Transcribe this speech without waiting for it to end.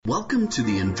Welcome to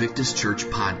the Invictus Church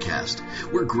podcast.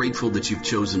 We're grateful that you've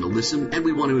chosen to listen, and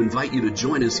we want to invite you to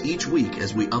join us each week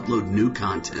as we upload new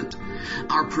content.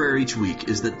 Our prayer each week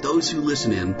is that those who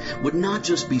listen in would not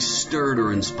just be stirred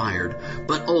or inspired,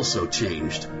 but also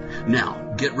changed.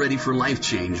 Now, get ready for life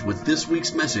change with this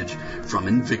week's message from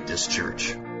Invictus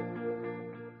Church.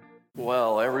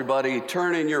 Well, everybody,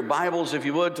 turn in your Bibles, if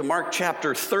you would, to Mark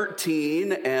chapter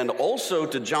 13 and also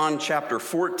to John chapter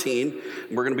 14.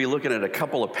 We're going to be looking at a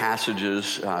couple of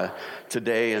passages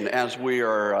today, and as we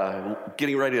are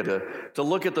getting ready to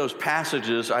look at those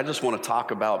passages, I just want to talk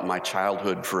about my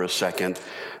childhood for a second.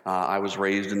 I was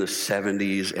raised in the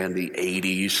 70s and the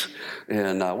 80s,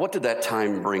 and what did that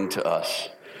time bring to us?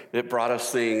 It brought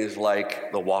us things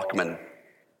like the Walkman.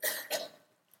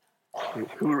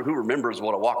 Who remembers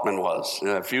what a Walkman was?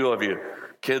 A few of you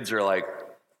kids are like,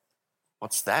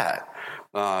 what's that?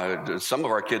 Some of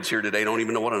our kids here today don't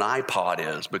even know what an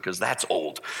iPod is because that's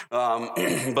old. Wow,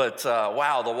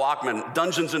 the Walkman.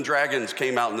 Dungeons and Dragons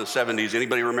came out in the 70s.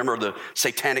 Anybody remember the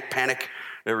Satanic Panic?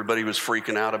 Everybody was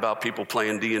freaking out about people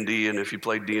playing D&D, and if you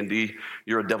played D&D,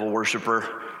 you're a devil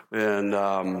worshiper. And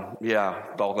all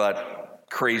that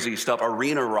crazy stuff.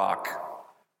 Arena rock.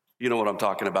 You know what I'm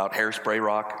talking about. Hairspray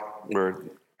rock. Where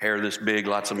hair this big,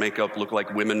 lots of makeup, look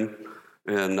like women,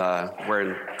 and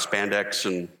wearing spandex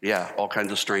and, all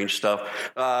kinds of strange stuff.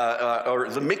 Or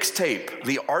the mixtape,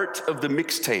 the art of the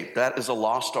mixtape. That is a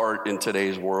lost art in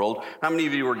today's world. How many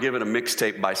of you were given a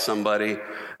mixtape by somebody,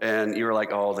 and you were like,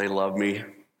 oh, they love me?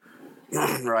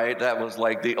 Right? That was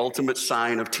like the ultimate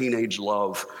sign of teenage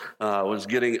love, was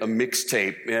getting a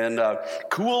mixtape. And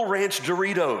Cool Ranch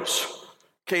Doritos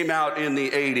came out in the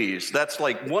 80s. That's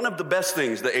like one of the best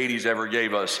things the 80s ever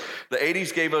gave us. The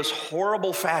 80s gave us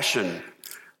horrible fashion,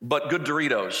 but good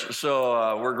Doritos.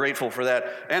 So we're grateful for that.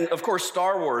 And of course,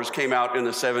 Star Wars came out in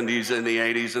the 70s and the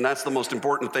 80s, and that's the most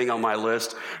important thing on my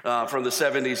list from the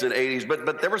 70s and 80s.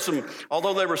 But there were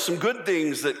although there were some good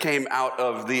things that came out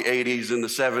of the 80s and the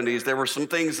 70s, there were some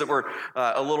things that were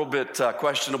a little bit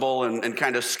questionable and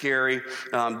kind of scary.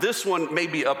 This one may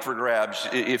be up for grabs.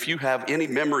 If you have any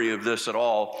memory of this at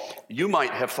all, you might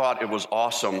have thought it was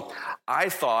awesome. I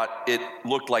thought it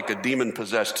looked like a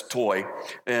demon-possessed toy,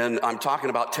 and I'm talking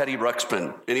about Teddy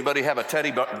Ruxpin. Anybody have a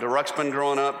Teddy Ruxpin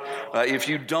growing up? If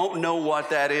you don't know what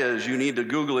that is, you need to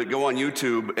Google it, go on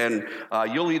YouTube, and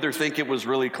you'll either think it was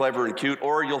really clever and cute,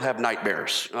 or you'll have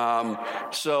nightmares.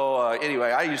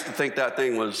 Anyway, I used to think that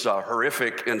thing was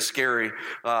horrific and scary.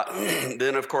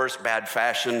 Then, of course, bad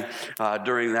fashion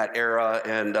during that era,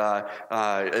 and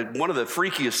one of the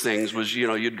freakiest things was,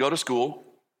 you'd go to school,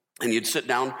 and you'd sit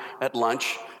down at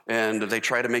lunch, and they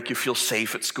try to make you feel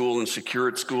safe at school and secure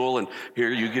at school. And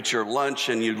here you get your lunch,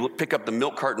 and you pick up the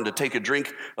milk carton to take a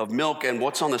drink of milk. And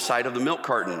what's on the side of the milk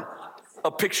carton?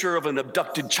 A picture of an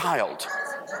abducted child.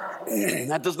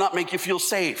 That does not make you feel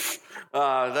safe.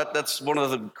 That's one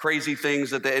of the crazy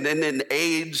things and then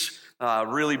AIDS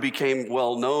really became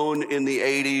well known in the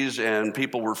 80s, and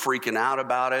people were freaking out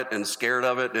about it and scared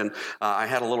of it. And I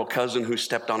had a little cousin who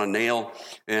stepped on a nail,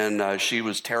 and she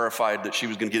was terrified that she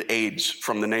was going to get AIDS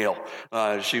from the nail.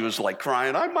 She was like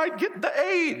crying, I might get the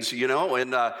AIDS,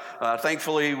 and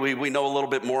thankfully we know a little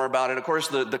bit more about it. Of course,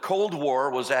 the Cold War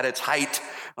was at its height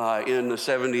in the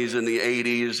 70s and the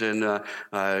 80s,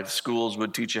 and schools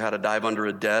would teach you how to dive under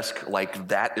a desk, like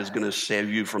that is going to save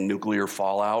you from nuclear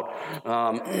fallout.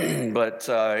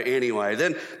 Anyway,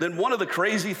 then one of the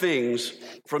crazy things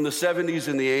from the 70s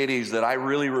and the 80s that I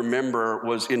really remember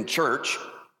was in church,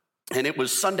 and it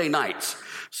was Sunday nights.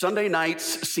 Sunday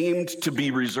nights seemed to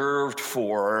be reserved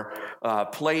for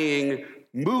playing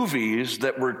movies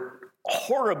that were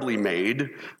horribly made.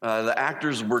 The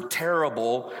actors were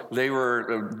terrible. They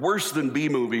were worse than B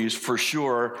movies for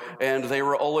sure, and they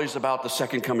were always about the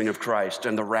second coming of Christ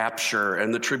and the rapture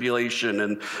and the tribulation,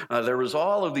 and there was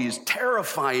all of these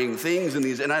terrifying things in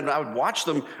these, and I would watch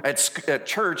them at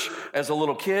church as a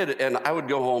little kid, and I would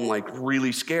go home like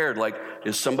really scared, like,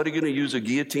 is somebody going to use a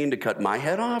guillotine to cut my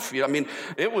head off?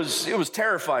 It was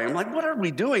terrifying. I'm like, what are we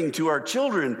doing to our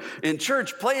children in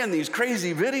church playing these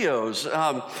crazy videos?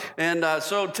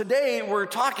 So today we're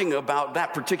talking about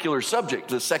that particular subject,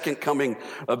 the second coming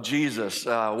of Jesus,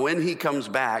 when he comes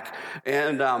back.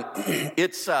 And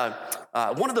it's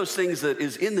one of those things that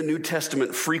is in the New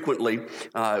Testament frequently.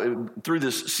 Through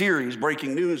this series,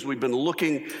 Breaking News, we've been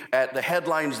looking at the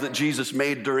headlines that Jesus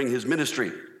made during his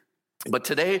ministry. But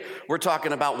today, we're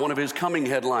talking about one of his coming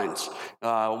headlines.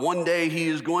 One day, he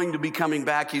is going to be coming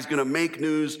back. He's going to make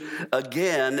news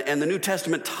again. And the New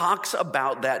Testament talks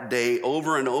about that day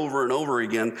over and over and over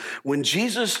again when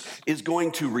Jesus is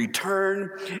going to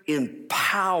return in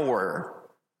power.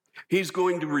 He's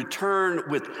going to return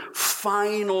with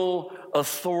final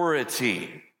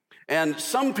authority. And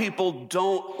some people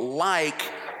don't like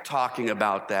talking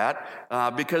about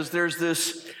that because there's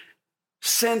this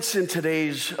sense in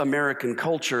today's American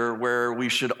culture where we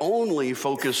should only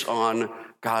focus on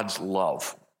God's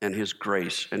love and his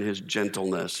grace and his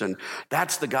gentleness. And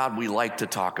that's the God we like to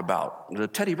talk about. The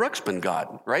Teddy Ruxpin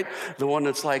God, right? The one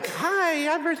that's like, hi,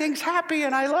 everything's happy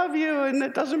and I love you and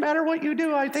it doesn't matter what you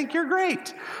do, I think you're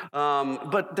great.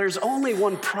 But there's only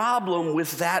one problem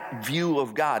with that view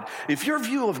of God. If your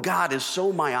view of God is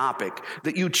so myopic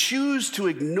that you choose to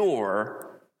ignore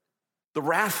the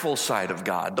wrathful side of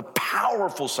God, the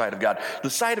powerful side of God, the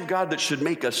side of God that should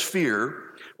make us fear,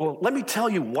 well, let me tell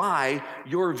you why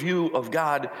your view of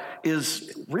God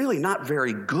is really not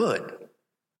very good.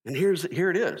 And here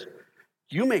it is.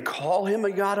 You may call him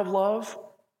a God of love,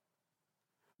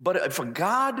 but if a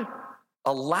God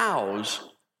allows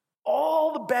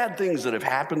all the bad things that have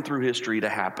happened through history to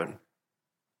happen,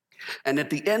 and at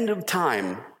the end of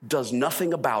time does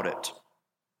nothing about it,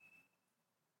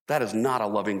 that is not a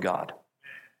loving God.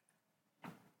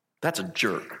 That's a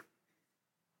jerk.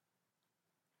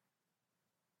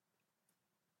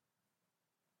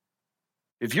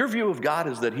 If your view of God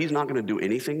is that he's not going to do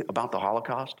anything about the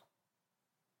Holocaust,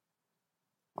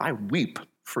 I weep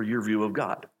for your view of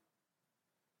God.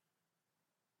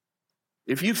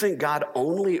 If you think God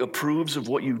only approves of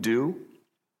what you do,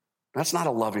 that's not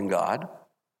a loving God.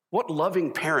 What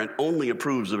loving parent only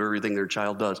approves of everything their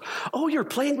child does? Oh, you're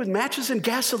playing with matches and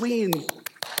gasoline.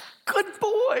 Good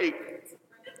boy.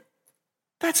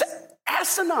 That's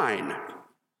asinine.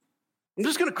 I'm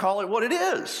just going to call it what it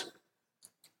is.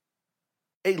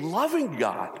 A loving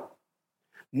God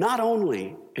not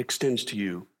only extends to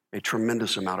you a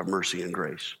tremendous amount of mercy and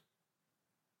grace,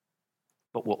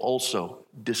 but will also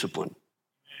discipline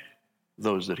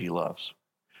those that he loves.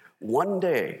 One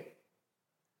day,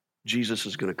 Jesus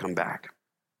is going to come back.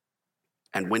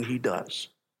 And when he does,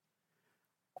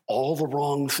 all the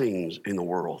wrong things in the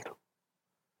world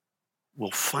will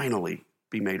finally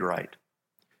be made right.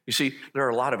 You see, there are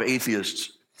a lot of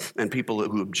atheists and people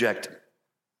who object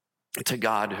to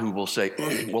God who will say,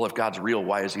 well, if God's real,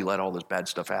 why has he let all this bad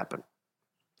stuff happen?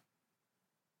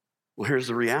 Well, here's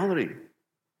the reality.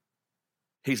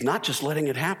 He's not just letting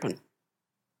it happen.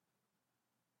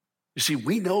 You see,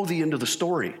 we know the end of the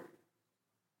story.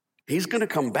 He's going to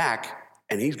come back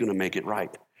and he's going to make it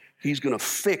right. He's going to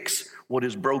fix what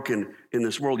is broken in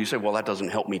this world. You say, well, that doesn't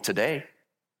help me today.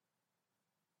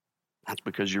 That's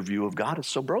because your view of God is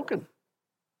so broken.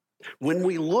 When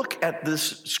we look at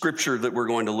this scripture that we're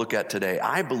going to look at today,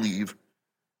 I believe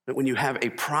that when you have a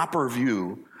proper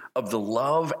view of the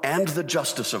love and the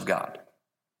justice of God,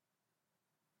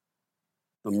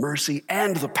 the mercy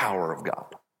and the power of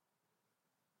God,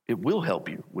 it will help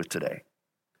you with today.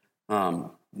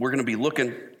 We're going to be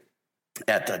looking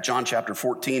at John chapter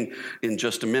 14 in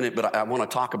just a minute, but I want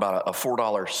to talk about a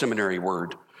 $4 seminary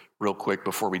word real quick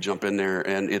before we jump in there,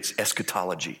 and it's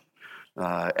eschatology.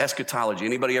 Eschatology.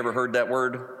 Anybody ever heard that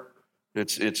word?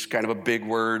 It's kind of a big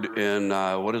word, and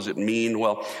what does it mean?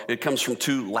 Well, it comes from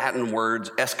two Latin words.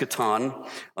 Eschaton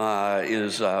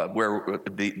is where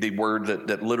the word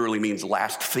that literally means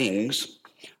last things,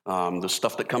 the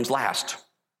stuff that comes last.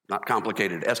 Not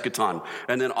complicated, eschaton.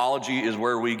 And then ology is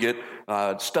where we get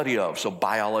study of. So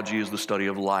biology is the study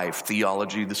of life.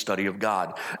 Theology, the study of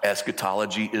God.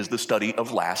 Eschatology is the study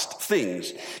of last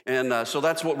things. And so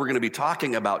that's what we're going to be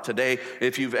talking about today.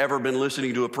 If you've ever been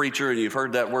listening to a preacher and you've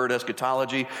heard that word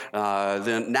eschatology,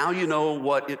 then now you know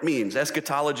what it means.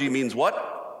 Eschatology means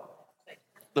what?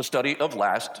 The study of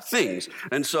last things.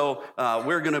 And so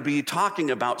we're going to be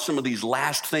talking about some of these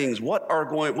last things.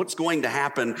 What's going to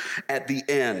happen at the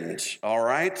end, all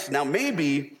right? Now,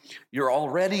 maybe you're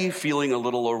already feeling a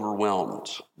little overwhelmed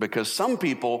because some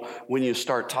people, when you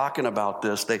start talking about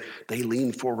this, they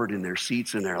lean forward in their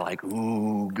seats and they're like,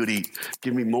 ooh, goody,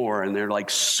 give me more. And they're like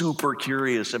super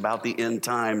curious about the end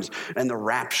times and the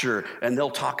rapture. And they'll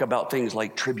talk about things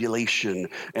like tribulation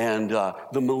and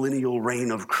the millennial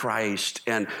reign of Christ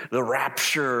and the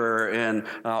rapture and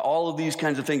all of these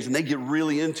kinds of things. And they get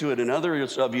really into it. And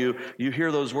others of you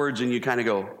hear those words and you kind of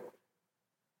go,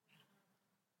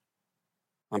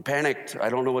 I'm panicked. I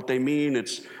don't know what they mean.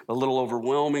 It's a little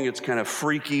overwhelming. It's kind of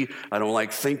freaky. I don't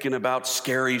like thinking about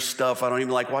scary stuff. I don't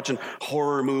even like watching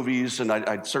horror movies, and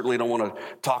I certainly don't want to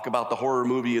talk about the horror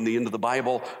movie in the end of the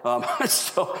Bible.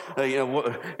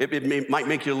 It might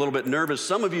make you a little bit nervous.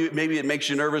 Some of you, maybe it makes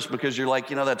you nervous because you're like,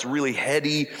 that's really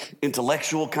heady,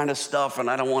 intellectual kind of stuff, and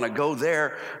I don't want to go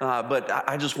there. But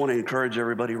I just want to encourage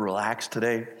everybody, relax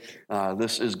today.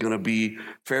 This is going to be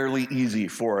fairly easy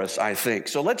for us, I think.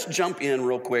 So let's jump in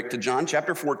real quick to John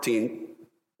chapter 14,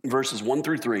 verses 1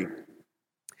 through 3.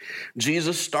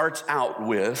 Jesus starts out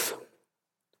with,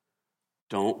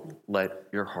 don't let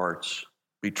your hearts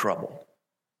be troubled.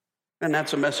 And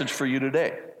that's a message for you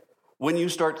today. When you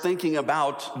start thinking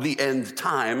about the end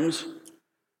times,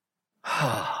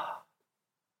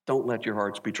 don't let your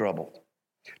hearts be troubled.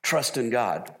 Trust in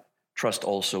God. Trust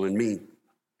also in me.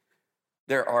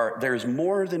 There's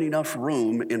more than enough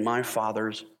room in my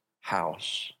Father's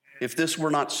house. If this were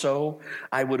not so,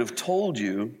 I would have told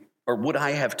you, or would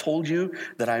I have told you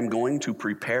that I'm going to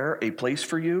prepare a place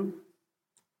for you?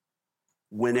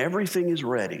 When everything is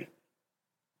ready,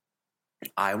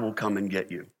 I will come and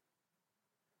get you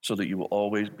so that you will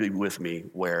always be with me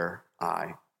where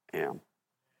I am.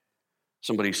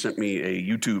 Somebody sent me a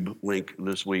YouTube link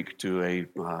this week to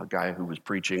a guy who was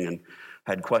preaching and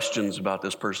had questions about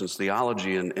this person's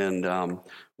theology. And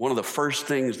one of the first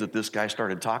things that this guy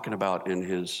started talking about in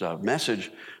his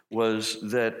message was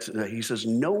that he says,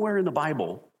 nowhere in the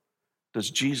Bible does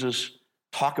Jesus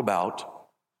talk about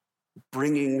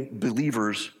bringing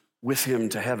believers with him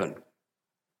to heaven.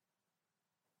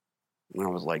 And I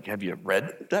was like, have you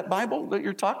read that Bible that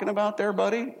you're talking about there,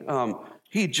 buddy?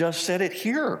 He just said it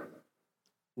here.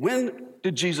 When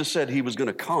did Jesus said he was going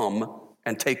to come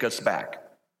and take us back?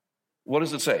 What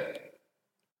does it say?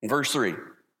 In verse 3.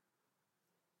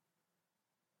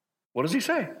 What does he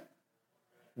say?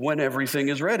 When everything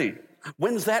is ready.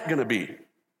 When's that going to be?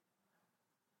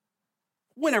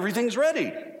 When everything's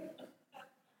ready.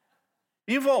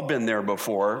 You've all been there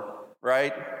before,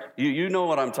 right? You know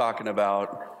what I'm talking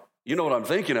about. You know what I'm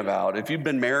thinking about. If you've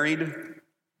been married,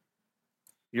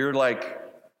 you're like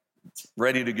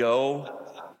ready to go,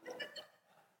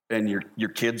 and your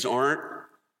kids aren't,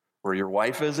 or your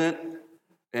wife isn't.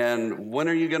 And when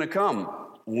are you going to come?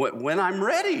 When I'm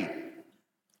ready.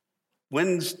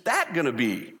 When's that going to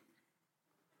be?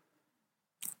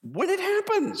 When it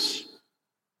happens.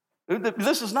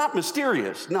 This is not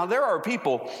mysterious. Now, there are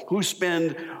people who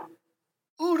spend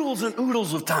oodles and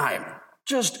oodles of time,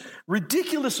 just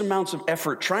ridiculous amounts of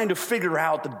effort trying to figure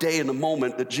out the day and the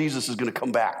moment that Jesus is going to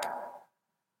come back.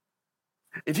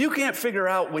 If you can't figure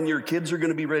out when your kids are going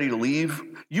to be ready to leave,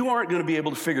 you aren't going to be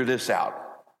able to figure this out.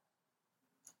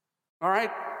 All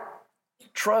right?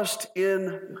 Trust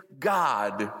in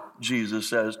God, Jesus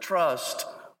says. Trust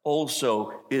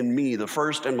also in me. The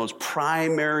first and most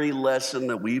primary lesson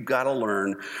that we've got to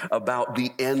learn about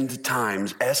the end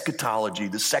times, eschatology,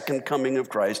 the second coming of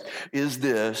Christ, is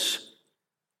this: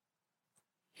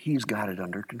 He's got it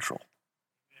under control.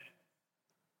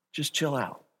 Just chill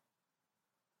out.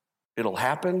 It'll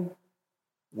happen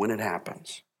when it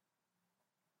happens.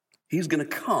 He's going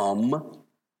to come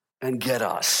and get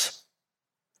us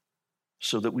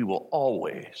so that we will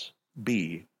always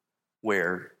be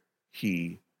where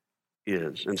He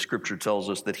is. And Scripture tells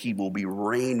us that He will be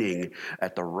reigning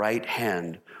at the right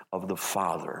hand of the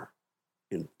Father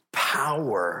in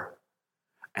power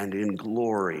and in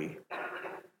glory.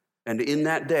 And in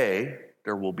that day,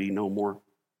 there will be no more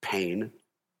pain.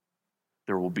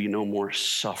 There will be no more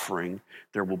suffering.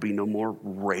 There will be no more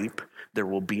rape. There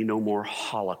will be no more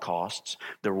holocausts.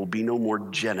 There will be no more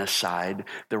genocide.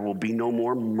 There will be no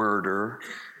more murder.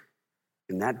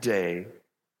 In that day,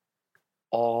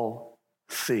 all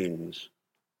things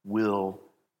will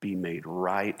be made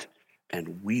right,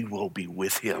 and we will be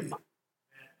with Him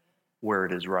where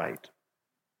it is right,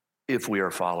 if we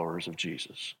are followers of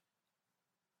Jesus.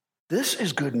 This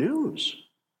is good news.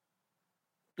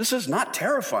 This is not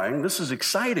terrifying. This is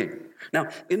exciting. Now,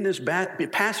 in this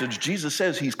passage, Jesus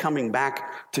says He's coming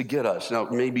back to get us. Now,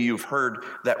 maybe you've heard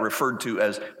that referred to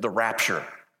as the rapture.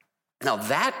 Now,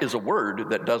 that is a word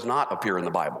that does not appear in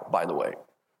the Bible, by the way.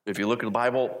 If you look at the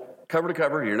Bible cover to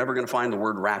cover, you're never going to find the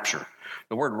word rapture.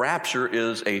 The word rapture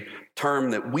is a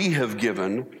term that we have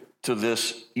given to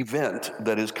this event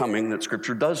that is coming that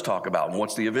Scripture does talk about. And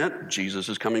what's the event? Jesus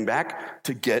is coming back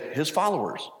to get His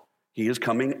followers. He is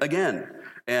coming again.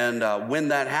 And when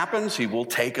that happens, he will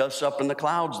take us up in the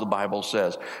clouds, the Bible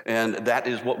says. And that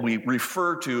is what we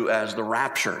refer to as the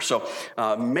rapture. So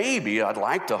maybe I'd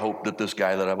like to hope that this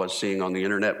guy that I was seeing on the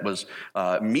internet was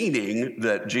meaning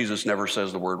that Jesus never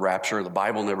says the word rapture. The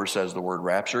Bible never says the word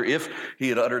rapture. If he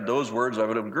had uttered those words, I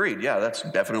would have agreed. Yeah, that's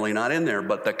definitely not in there.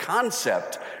 But the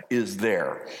concept is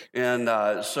there. And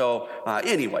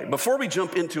anyway, before we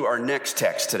jump into our next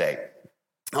text today,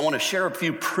 I want to share a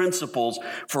few principles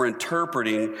for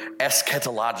interpreting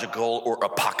eschatological or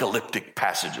apocalyptic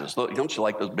passages. Don't you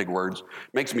like those big words?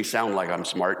 Makes me sound like I'm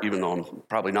smart, even though I'm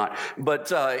probably not.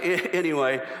 But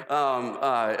anyway,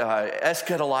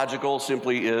 eschatological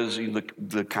simply is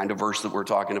the kind of verse that we're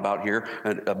talking about here,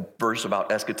 a verse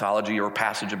about eschatology or a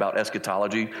passage about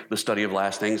eschatology, the study of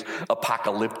last things.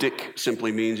 Apocalyptic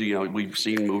simply means, we've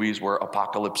seen movies where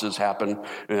apocalypses happen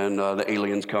and the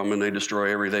aliens come and they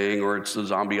destroy everything, or it's the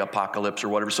zombie apocalypse or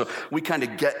whatever. So we kind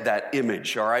of get that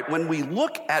image, all right? When we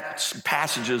look at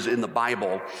passages in the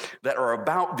Bible that are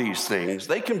about these things,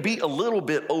 they can be a little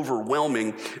bit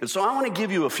overwhelming. And so I want to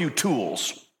give you a few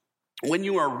tools. When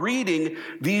you are reading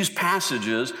these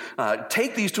passages,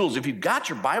 take these tools. If you've got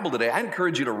your Bible today, I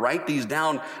encourage you to write these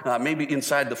down maybe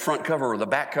inside the front cover or the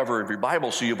back cover of your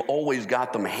Bible so you've always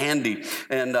got them handy.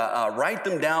 And write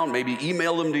them down, maybe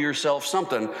email them to yourself,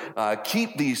 something.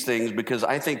 Keep these things because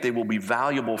I think they will be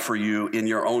valuable for you in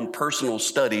your own personal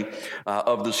study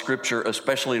of the Scripture,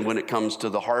 especially when it comes to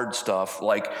the hard stuff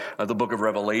like the book of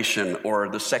Revelation or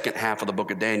the second half of the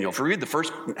book of Daniel. If you read the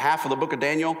first half of the book of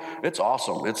Daniel, it's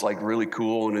awesome. It's like really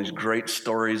cool, and these great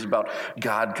stories about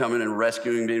God coming and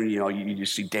rescuing them. You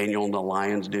see Daniel in the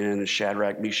lion's den, and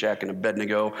Shadrach, Meshach, and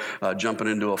Abednego jumping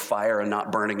into a fire and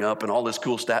not burning up, and all this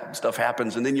cool stuff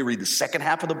happens. And then you read the second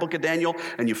half of the book of Daniel,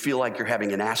 and you feel like you're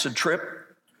having an acid trip.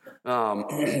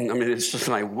 It's just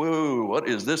like, whoa, what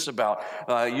is this about?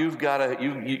 You're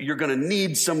going to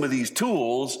need some of these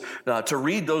tools to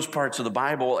read those parts of the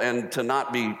Bible and to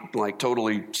not be like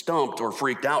totally stumped or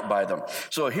freaked out by them.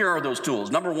 So here are those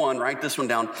tools. Number one, write this one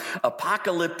down.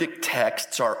 Apocalyptic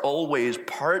texts are always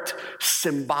part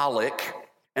symbolic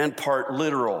and part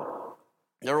literal.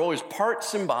 They're always part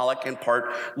symbolic and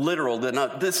part literal. Now,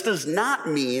 this does not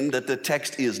mean that the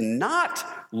text is not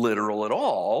literal at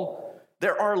all.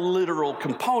 There are literal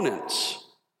components,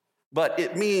 but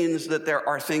it means that there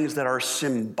are things that are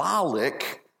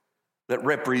symbolic that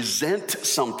represent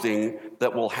something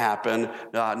that will happen,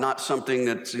 not something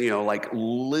that's, like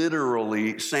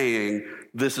literally saying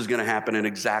this is going to happen in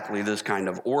exactly this kind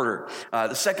of order.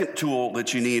 The second tool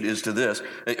that you need is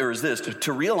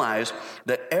to realize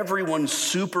that everyone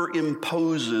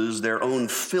superimposes their own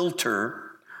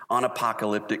filter on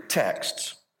apocalyptic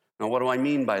texts. Now, what do I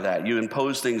mean by that? You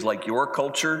impose things like your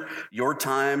culture, your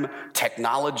time,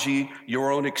 technology,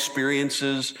 your own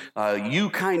experiences.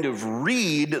 You kind of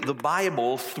read the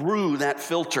Bible through that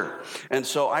filter. And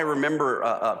so I remember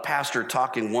a pastor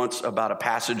talking once about a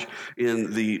passage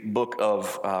in the book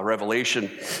of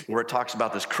Revelation where it talks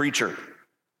about this creature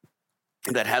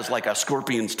that has like a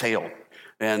scorpion's tail.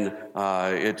 And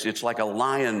it's like a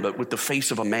lion, but with the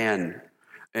face of a man.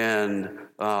 And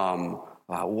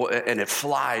it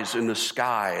flies in the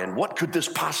sky, and what could this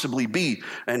possibly be?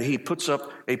 And he puts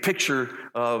up a picture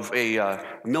of a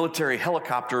military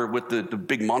helicopter with the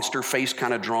big monster face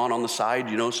kind of drawn on the side,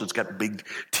 so it's got big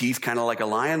teeth kind of like a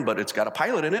lion, but it's got a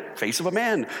pilot in it, face of a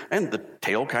man, and the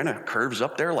tail kind of curves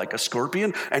up there like a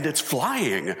scorpion, and it's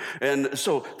flying. And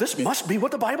so this must be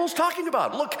what the Bible's talking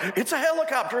about. Look, it's a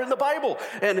helicopter in the Bible.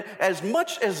 And as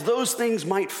much as those things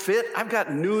might fit, I've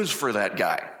got news for that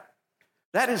guy.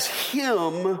 That is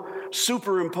him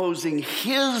superimposing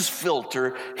his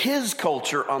filter, his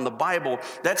culture on the Bible.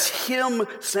 That's him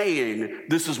saying,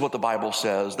 this is what the Bible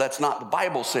says. That's not the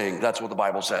Bible saying, that's what the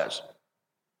Bible says.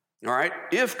 All right?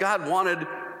 If God wanted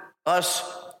us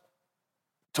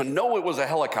to know it was a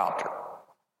helicopter,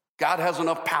 God has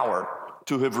enough power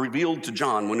to have revealed to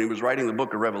John when he was writing the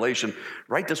book of Revelation,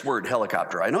 write this word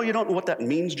helicopter. I know you don't know what that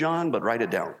means, John, but write it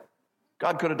down.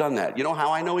 God could have done that. You know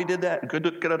how I know he did that? Could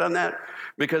have done that?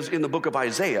 Because in the book of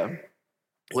Isaiah,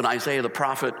 when Isaiah the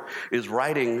prophet is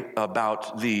writing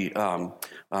about the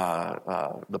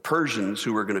Persians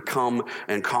who are going to come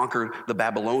and conquer the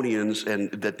Babylonians,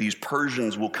 and that these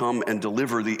Persians will come and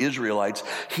deliver the Israelites,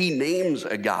 he names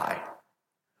a guy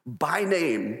by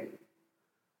name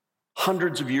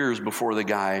hundreds of years before the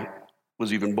guy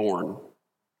was even born.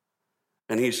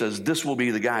 And he says, this will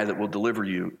be the guy that will deliver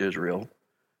you, Israel.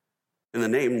 And the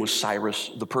name was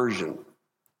Cyrus the Persian,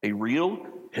 a real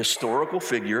historical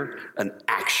figure, an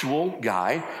actual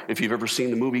guy. If you've ever seen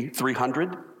the movie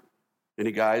 300,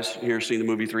 Any guys here seen the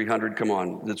movie 300? Come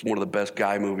on, it's one of the best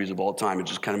guy movies of all time. It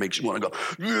just kind of makes you want to go,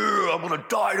 yeah, I'm going to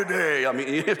die today. I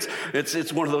mean,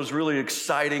 it's one of those really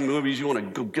exciting movies. You want to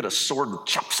go get a sword and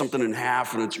chop something in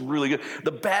half, and it's really good.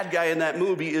 The bad guy in that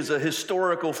movie is a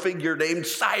historical figure named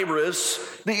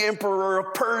Cyrus, the emperor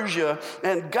of Persia,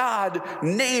 and God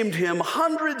named him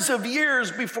hundreds of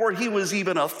years before he was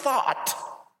even a thought.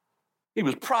 He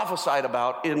was prophesied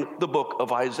about in the book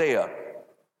of Isaiah.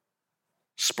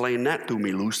 Explain that to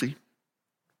me, Lucy.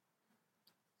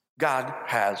 God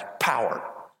has power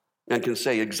and can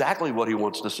say exactly what he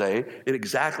wants to say in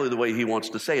exactly the way he wants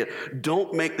to say it.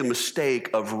 Don't make the mistake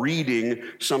of reading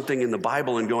something in the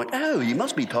Bible and going, oh, you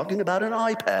must be talking about an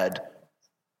iPad.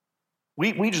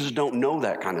 We just don't know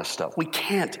that kind of stuff. We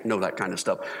can't know that kind of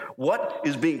stuff. What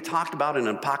is being talked about in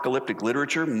apocalyptic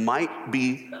literature might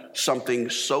be something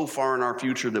so far in our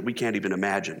future that we can't even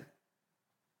imagine.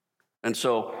 And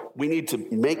so we need to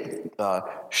make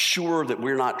sure that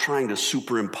we're not trying to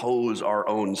superimpose our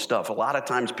own stuff. A lot of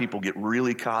times people get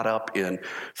really caught up in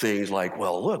things like,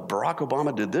 well, look, Barack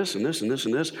Obama did this and this and this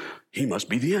and this. He must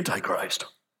be the Antichrist.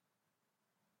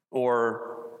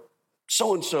 Or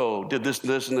so-and-so did this,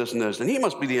 this, and this, and this, and he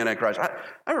must be the Antichrist.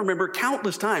 I remember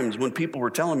countless times when people were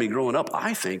telling me growing up,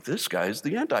 I think this guy's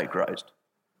the Antichrist.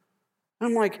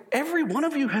 I'm like, every one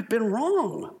of you have been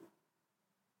wrong.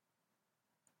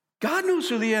 God knows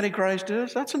who the Antichrist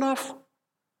is. That's enough.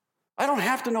 I don't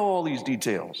have to know all these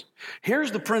details.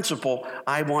 Here's the principle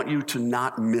I want you to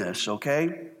not miss,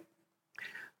 okay?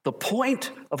 The point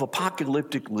of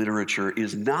apocalyptic literature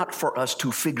is not for us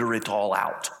to figure it all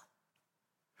out.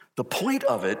 The point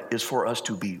of it is for us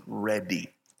to be ready.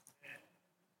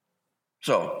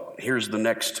 So here's the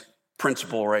next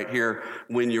principle right here.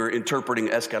 When you're interpreting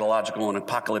eschatological and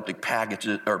apocalyptic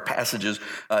passages,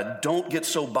 don't get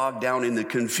so bogged down in the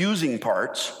confusing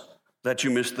parts that you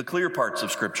miss the clear parts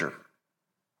of Scripture.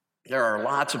 There are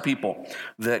lots of people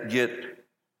that get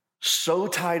so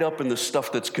tied up in the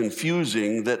stuff that's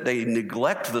confusing that they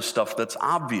neglect the stuff that's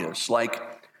obvious, like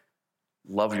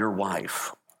love your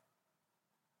wife.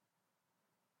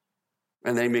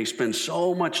 And they may spend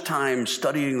so much time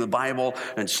studying the Bible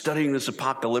and studying this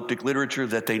apocalyptic literature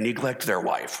that they neglect their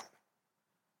wife.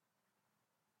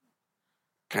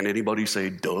 Can anybody say,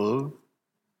 duh?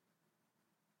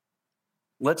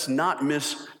 Let's not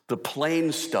miss the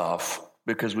plain stuff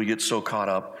because we get so caught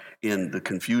up in the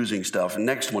confusing stuff.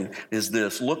 Next one is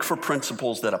this. Look for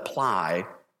principles that apply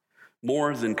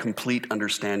more than complete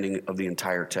understanding of the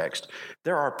entire text.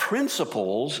 There are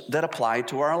principles that apply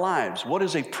to our lives. What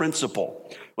is a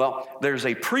principle? Well, there's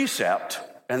a precept,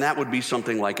 and that would be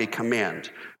something like a command.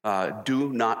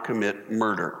 Do not commit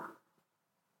murder.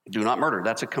 Do not murder.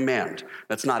 That's a command.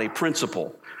 That's not a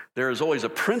principle. There is always a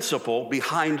principle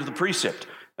behind the precept.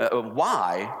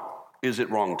 Why is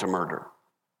it wrong to murder?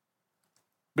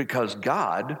 Because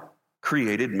God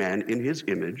created man in his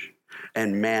image,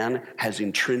 and man has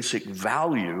intrinsic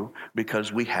value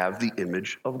because we have the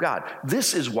image of God.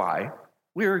 This is why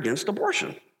we're against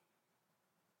abortion.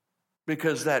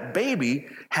 Because that baby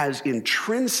has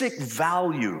intrinsic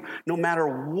value. No matter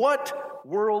what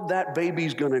world that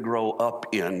baby's going to grow up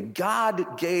in,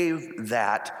 God gave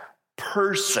that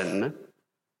person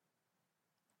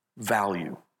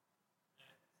value.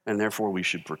 And therefore we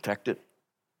should protect it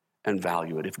and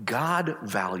value it. If God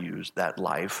values that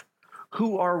life,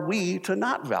 who are we to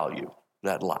not value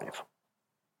that life?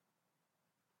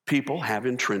 People have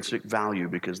intrinsic value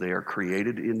because they are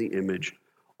created in the image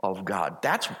of God.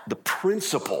 That's the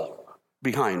principle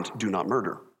behind do not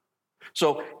murder.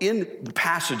 So in the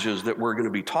passages that we're going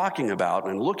to be talking about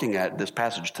and looking at this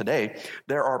passage today,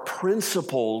 there are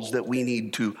principles that we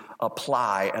need to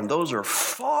apply, and those are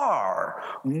far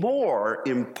more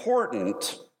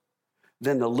important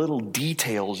than the little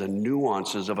details and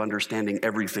nuances of understanding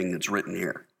everything that's written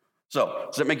here. So,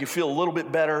 does that make you feel a little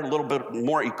bit better, a little bit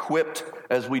more equipped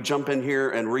as we jump in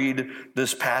here and read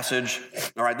this passage?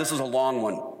 All right, this is a long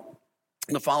one.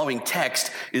 The following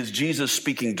text is Jesus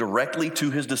speaking directly to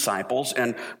his disciples,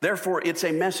 and therefore it's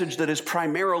a message that is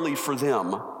primarily for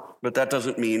them, but that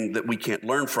doesn't mean that we can't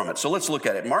learn from it. So let's look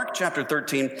at it. Mark chapter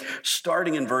 13,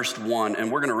 starting in verse 1,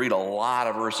 and we're going to read a lot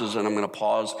of verses, and I'm going to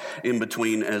pause in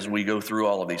between as we go through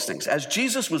all of these things. As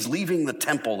Jesus was leaving the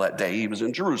temple that day, he was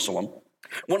in Jerusalem,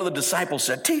 one of the disciples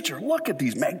said, "Teacher, look at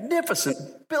these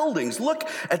magnificent buildings. Look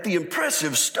at the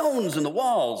impressive stones in the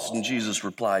walls." And Jesus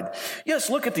replied, "Yes,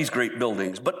 look at these great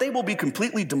buildings, but they will be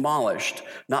completely demolished.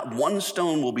 Not one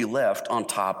stone will be left on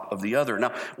top of the other."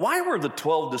 Now, why were the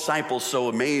 12 disciples so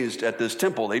amazed at this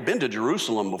temple? They'd been to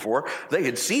Jerusalem before. They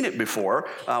had seen it before.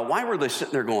 Why were they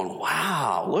sitting there going,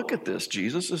 "Wow, look at this,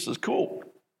 Jesus. This is cool"?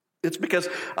 It's because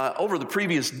over the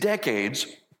previous decades,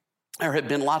 there had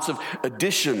been lots of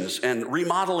additions and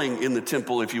remodeling in the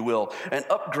temple, if you will, and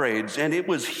upgrades, and it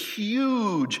was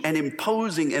huge and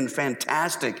imposing and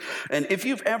fantastic. And if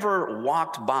you've ever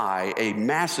walked by a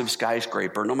massive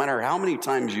skyscraper, no matter how many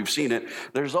times you've seen it,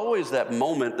 there's always that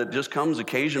moment that just comes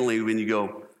occasionally when you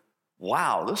go,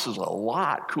 wow, this is a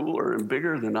lot cooler and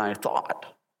bigger than I thought.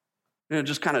 And it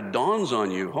just kind of dawns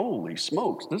on you, holy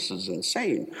smokes, this is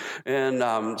insane.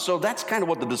 And so that's kind of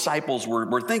what the disciples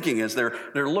were thinking as they're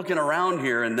looking around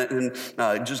here and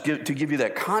just to give you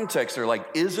that context, they're like,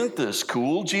 isn't this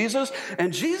cool, Jesus?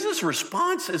 And Jesus'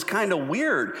 response is kind of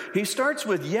weird. He starts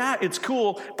with, yeah, it's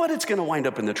cool, but it's going to wind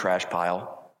up in the trash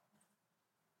pile.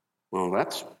 Well,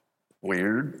 that's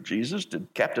weird. Jesus,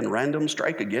 did Captain Random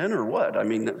strike again or what? I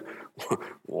mean,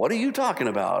 what are you talking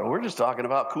about? We're just talking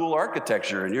about cool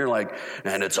architecture. And you're like,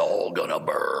 and it's all gonna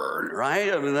burn,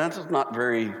 right? I mean, that's not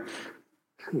very,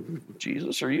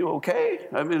 Jesus, are you okay?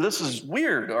 I mean, this is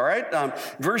weird, all right?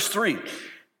 Verse 3,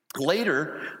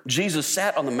 later, Jesus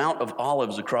sat on the Mount of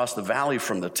Olives across the valley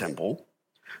from the temple.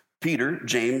 Peter,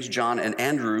 James, John, and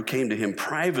Andrew came to him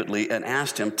privately and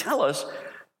asked him, tell us,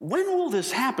 when will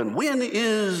this happen? When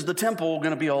is the temple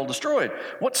going to be all destroyed?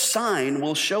 What sign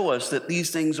will show us that these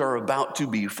things are about to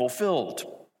be fulfilled?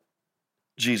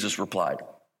 Jesus replied,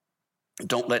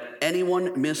 don't let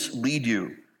anyone mislead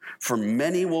you, for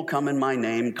many will come in my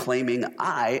name claiming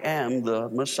I am the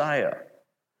Messiah.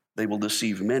 They will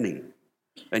deceive many,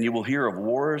 and you will hear of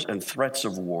wars and threats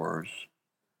of wars,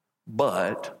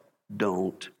 but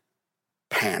don't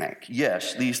panic.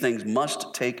 Yes, these things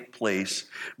must take place,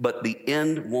 but the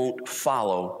end won't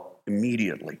follow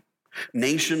immediately.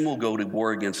 Nation will go to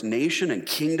war against nation and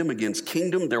kingdom against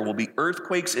kingdom. There will be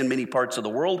earthquakes in many parts of the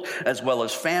world as well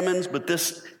as famines, but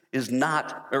this is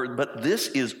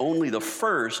only the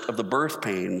first of the birth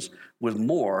pains, with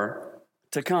more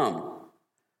to come.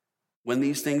 When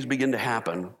these things begin to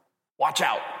happen, watch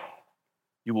out.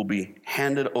 You will be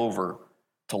handed over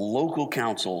to local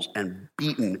councils and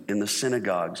beaten in the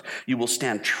synagogues. You will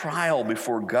stand trial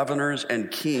before governors and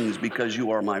kings because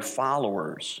you are my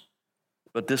followers.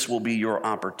 But this will be your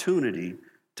opportunity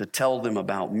to tell them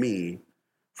about me,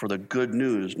 for the good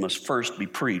news must first be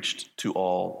preached to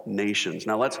all nations.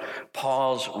 Now let's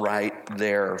pause right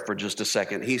there for just a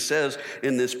second. He says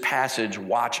in this passage,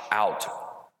 watch out.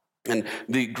 And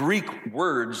the Greek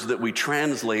words that we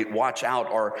translate watch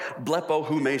out are blepo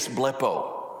humes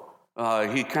blepo.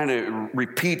 He kind of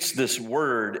repeats this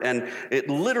word, and it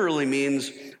literally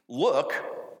means, look,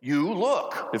 you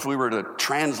look, if we were to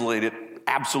translate it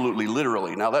absolutely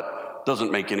literally. Now, that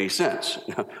doesn't make any sense.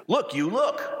 Look, you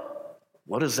look.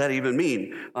 What does that even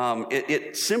mean?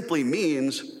 It simply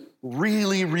means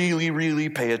really, really, really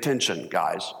pay attention,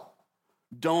 guys.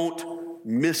 Don't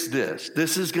miss this.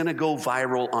 This is going to go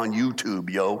viral on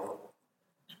YouTube, yo.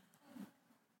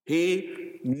 He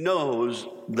knows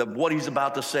that what he's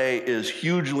about to say is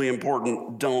hugely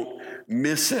important. Don't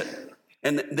miss it.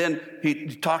 And then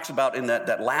he talks about in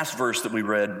that last verse that we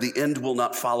read, the end will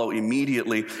not follow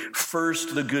immediately.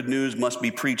 First, the good news must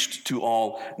be preached to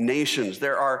all nations.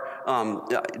 There are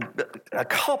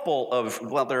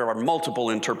there are multiple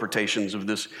interpretations of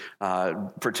this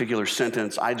particular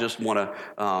sentence. I just want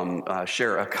to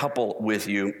share a couple with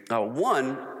you.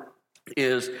 One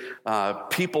is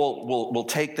people will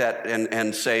take that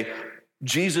and say,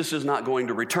 Jesus is not going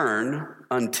to return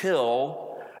until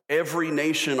every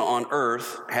nation on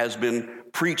earth has been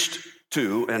preached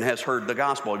to and has heard the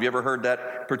gospel. Have you ever heard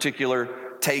that particular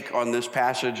take on this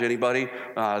passage? Anybody?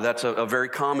 That's a very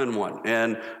common one.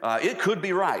 And it could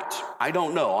be right. I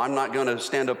don't know. I'm not going to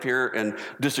stand up here and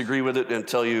disagree with it and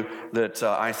tell you that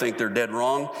I think they're dead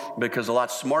wrong, because a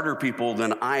lot smarter people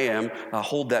than I am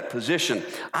hold that position.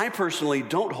 I personally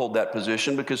don't hold that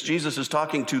position because Jesus is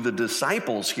talking to the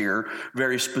disciples here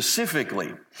very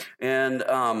specifically. And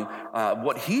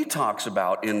what he talks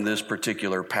about in this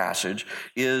particular passage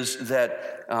is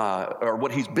that, or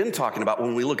what he's been talking about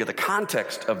when we look at the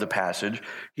context of the passage,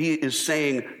 he is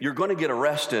saying you're going to get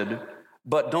arrested,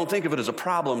 but don't think of it as a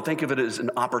problem. Think of it as an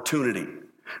opportunity.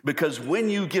 Because when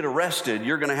you get arrested,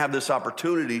 you're going to have this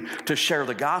opportunity to share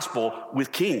the gospel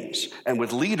with kings and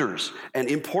with leaders and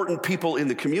important people in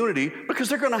the community, because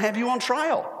they're going to have you on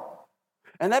trial.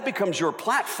 And that becomes your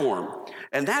platform.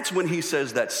 And that's when he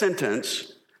says that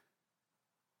sentence,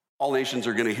 all nations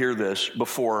are going to hear this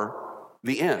before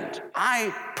the end.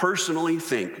 I personally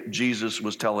think Jesus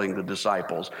was telling the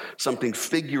disciples something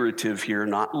figurative here,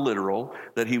 not literal,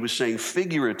 that he was saying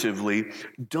figuratively,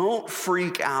 don't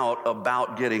freak out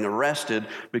about getting arrested,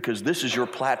 because this is your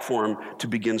platform to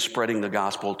begin spreading the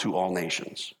gospel to all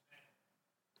nations.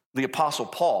 The Apostle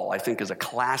Paul, I think, is a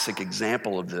classic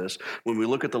example of this. When we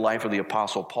look at the life of the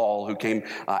Apostle Paul, who came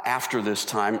after this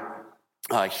time,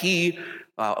 he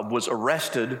was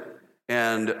arrested,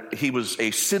 and he was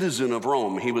a citizen of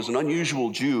Rome. He was an unusual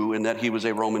Jew in that he was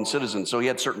a Roman citizen, so he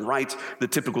had certain rights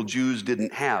that typical Jews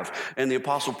didn't have. And the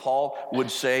Apostle Paul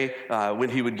would say, when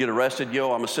he would get arrested,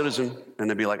 "Yo, I'm a citizen," and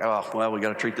they'd be like, "Oh, well, we got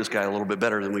to treat this guy a little bit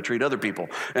better than we treat other people."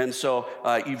 And so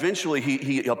eventually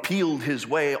he appealed his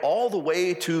way all the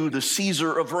way to the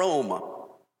Caesar of Rome.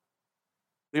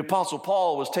 The Apostle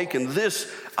Paul was taking this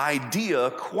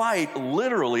idea quite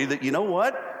literally that, you know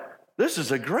what? This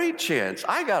is a great chance.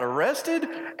 I got arrested,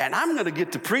 and I'm going to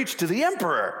get to preach to the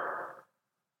emperor.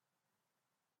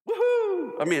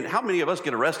 Woohoo! I mean, how many of us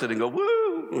get arrested and go,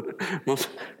 woo?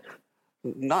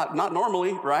 Not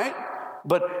normally, right?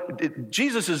 But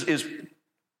Jesus is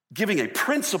giving a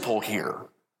principle here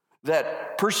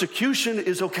that persecution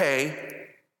is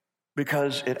okay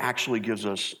because it actually gives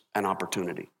us an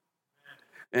opportunity.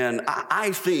 And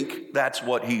I think that's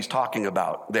what he's talking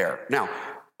about there. Now,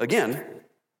 again,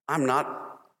 I'm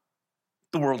not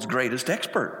the world's greatest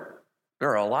expert. There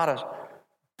are a lot of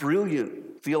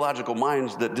brilliant theological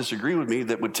minds that disagree with me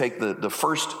that would take the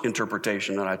first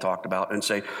interpretation that I talked about and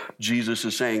say, Jesus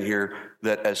is saying here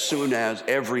that as soon as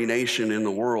every nation in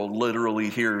the world literally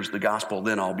hears the gospel,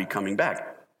 then I'll be coming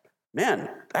back. Man,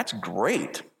 that's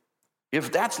great.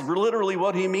 If that's literally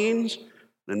what he means,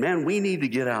 then man, we need to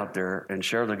get out there and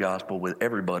share the gospel with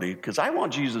everybody, because I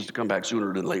want Jesus to come back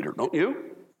sooner than later, don't you?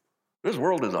 This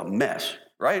world is a mess,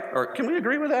 right? Or can we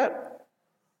agree with that?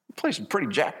 The place is pretty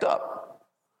jacked up.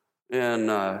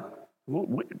 And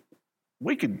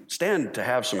we could stand to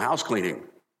have some house cleaning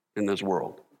in this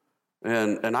world.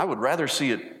 And I would rather see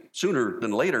it sooner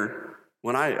than later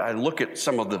when I look at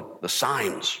some of the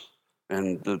signs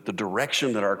and the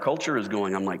direction that our culture is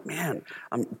going. I'm like, man,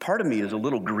 part of me is a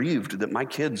little grieved that my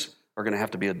kids are going to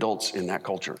have to be adults in that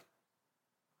culture.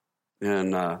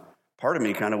 And part of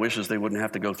me kind of wishes they wouldn't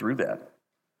have to go through that.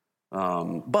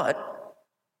 But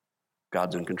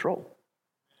God's in control.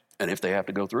 And if they have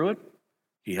to go through it,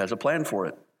 he has a plan for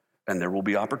it. And there will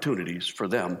be opportunities for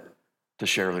them to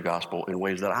share the gospel in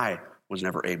ways that I was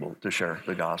never able to share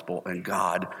the gospel. And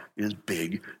God is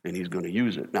big, and he's going to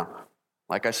use it. Now,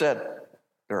 like I said,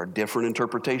 there are different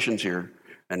interpretations here.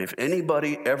 And if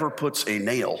anybody ever puts a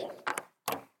nail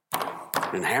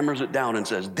and hammers it down and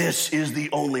says, this is the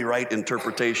only right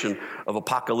interpretation of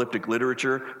apocalyptic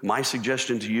literature, my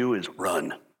suggestion to you is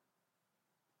run.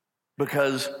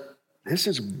 Because this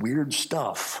is weird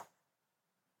stuff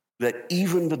that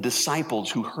even the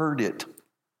disciples who heard it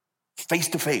face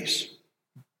to face,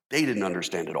 they didn't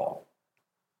understand it all.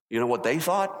 You know what they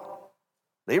thought?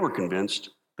 They were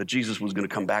convinced that Jesus was going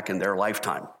to come back in their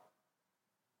lifetime.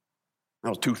 That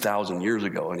was 2,000 years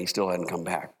ago, and he still hadn't come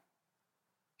back.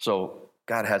 So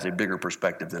God has a bigger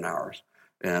perspective than ours,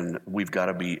 and we've got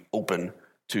to be open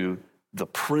to the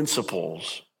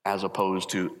principles as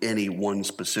opposed to any one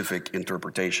specific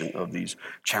interpretation of these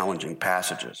challenging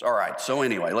passages. All right, so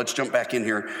anyway, let's jump back in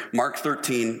here. Mark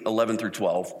 13, 11 through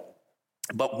 12.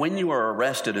 But when you are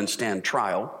arrested and stand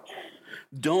trial,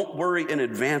 don't worry in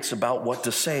advance about what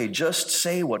to say. Just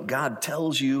say what God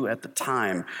tells you at the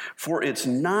time, for it's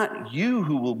not you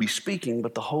who will be speaking,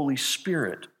 but the Holy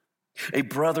Spirit. A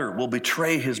brother will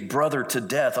betray his brother to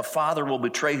death. A father will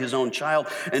betray his own child,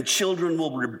 and children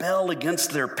will rebel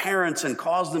against their parents and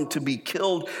cause them to be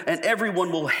killed. And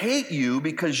everyone will hate you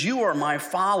because you are my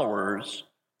followers.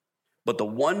 But the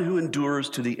one who endures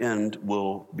to the end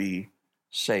will be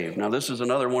saved. Now, this is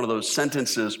another one of those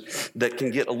sentences that can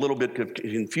get a little bit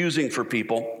confusing for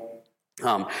people.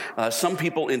 Some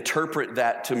people interpret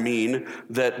that to mean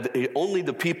that only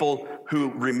the people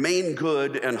who remain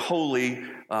good and holy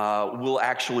will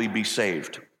actually be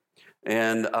saved.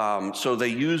 And so they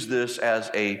use this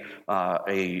as a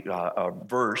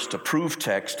verse to prove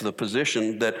text to the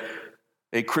position that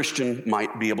a Christian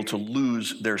might be able to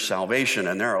lose their salvation.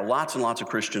 And there are lots and lots of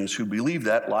Christians who believe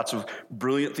that, lots of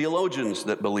brilliant theologians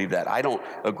that believe that. I don't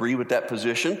agree with that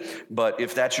position, but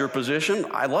if that's your position,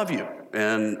 I love you.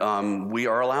 And we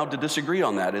are allowed to disagree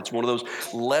on that. It's one of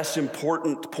those less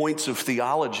important points of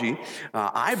theology.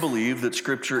 I believe that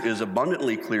Scripture is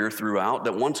abundantly clear throughout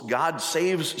that once God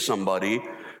saves somebody,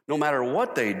 no matter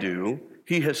what they do,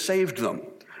 he has saved them.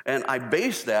 And I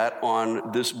base that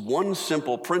on this one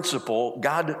simple principle: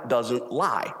 God doesn't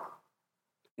lie.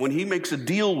 When he makes a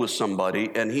deal with somebody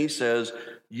and he says,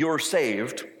 you're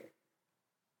saved,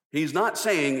 he's not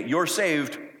saying you're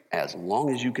saved as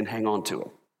long as you can hang on to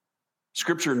it.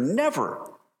 Scripture never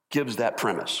gives that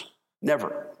premise.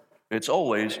 Never. It's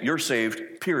always, you're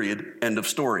saved, period, end of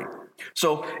story.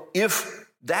 So if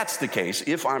that's the case,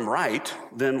 if I'm right,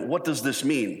 then what does this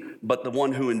mean? But the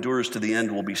one who endures to the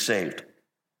end will be saved.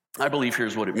 I believe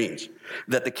here's what it means.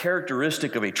 That the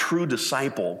characteristic of a true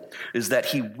disciple is that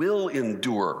he will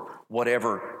endure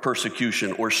whatever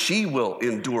persecution, or she will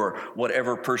endure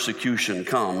whatever persecution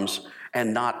comes,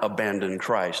 and not abandon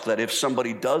Christ. That if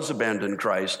somebody does abandon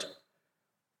Christ,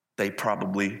 they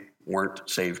probably weren't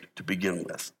saved to begin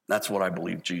with. That's what I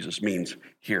believe Jesus means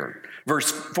here.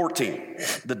 Verse 14,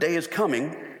 the day is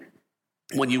coming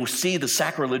when you see the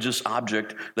sacrilegious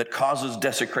object that causes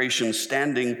desecration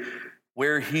standing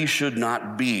where he should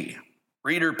not be.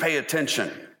 Reader, pay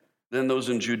attention. Then those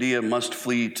in Judea must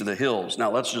flee to the hills.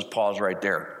 Now let's just pause right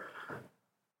there.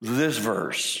 This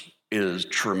verse is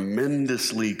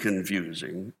tremendously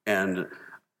confusing, and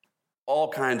all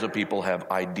kinds of people have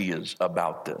ideas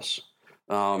about this.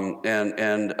 I'm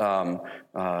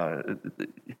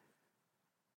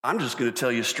just going to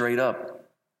tell you straight up,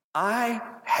 I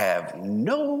have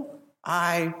no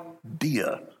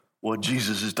idea what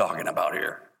Jesus is talking about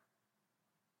here.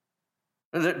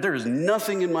 There is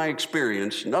nothing in my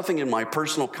experience, nothing in my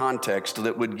personal context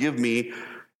that would give me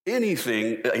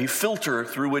anything, a filter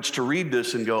through which to read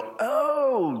this and go,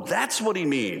 oh, that's what he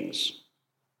means.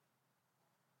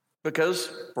 Because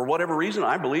for whatever reason,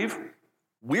 I believe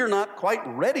we're not quite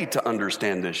ready to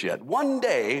understand this yet. One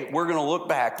day, we're going to look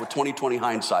back with 20/20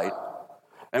 hindsight,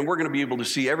 and we're going to be able to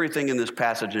see everything in this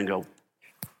passage and go,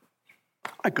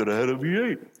 I could have had a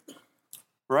V8.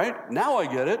 Right? Now I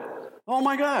get it. Oh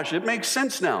my gosh, it makes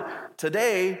sense now.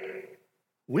 Today,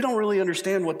 we don't really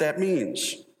understand what that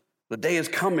means. The day is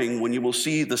coming when you will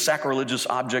see the sacrilegious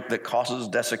object that causes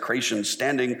desecration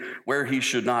standing where he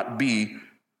should not be.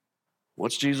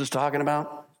 What's Jesus talking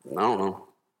about? I don't know.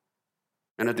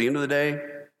 And at the end of the day,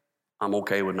 I'm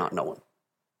okay with not knowing.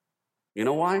 You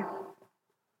know why?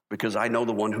 Because I know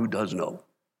the one who does know.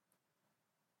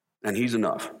 And he's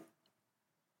enough.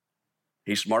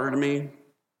 He's smarter than me,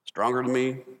 stronger than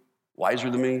me,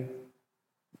 wiser than me.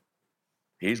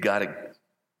 He's got it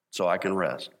so I can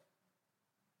rest.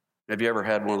 Have you ever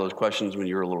had one of those questions when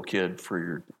you were a little kid for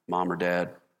your mom or dad,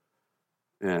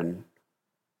 and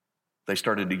they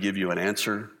started to give you an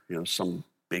answer, some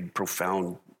big,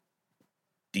 profound,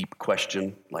 deep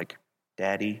question like,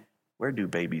 Daddy, where do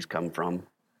babies come from?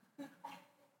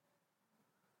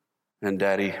 And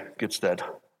Daddy gets that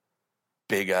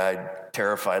big-eyed,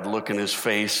 terrified look in his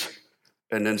face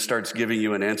and then starts giving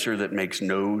you an answer that makes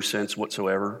no sense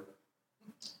whatsoever.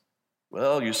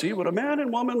 Well, you see, when a man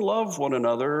and woman love one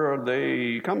another,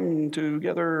 they come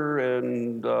together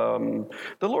and the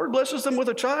Lord blesses them with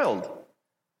a child.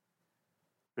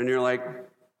 And you're like,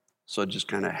 so it just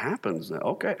kind of happens now.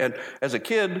 Okay. And as a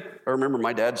kid, I remember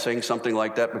my dad saying something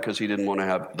like that because he didn't want to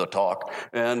have the talk.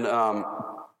 And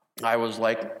I was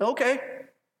like, okay.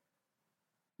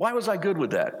 Why was I good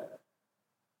with that?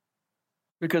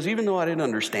 Because even though I didn't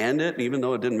understand it, even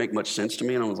though it didn't make much sense to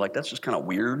me, and I was like, that's just kind of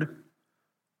weird.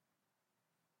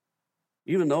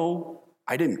 Even though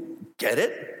I didn't get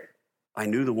it, I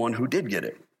knew the one who did get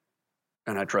it.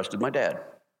 And I trusted my dad.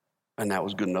 And that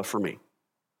was good enough for me.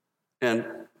 And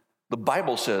the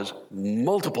Bible says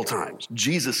multiple times,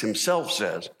 Jesus himself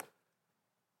says,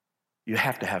 you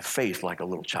have to have faith like a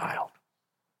little child.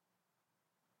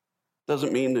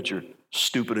 Doesn't mean that you're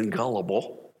stupid and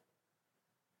gullible.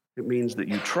 It means that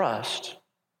you trust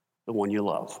the one you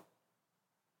love.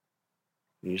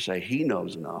 And you say, he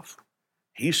knows enough.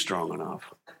 He's strong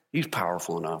enough. He's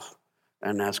powerful enough.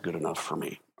 And that's good enough for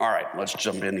me. All right, let's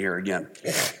jump in here again.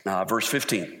 Verse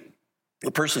 15.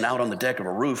 A person out on the deck of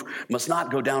a roof must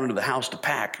not go down into the house to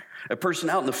pack. A person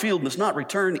out in the field must not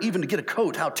return even to get a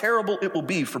coat. How terrible it will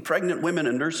be for pregnant women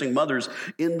and nursing mothers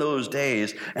in those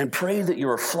days. And pray that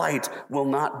your flight will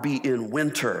not be in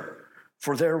winter.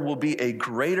 For there will be a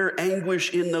greater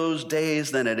anguish in those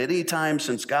days than at any time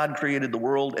since God created the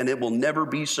world, and it will never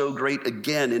be so great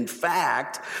again. In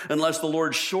fact, unless the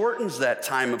Lord shortens that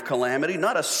time of calamity,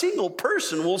 not a single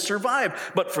person will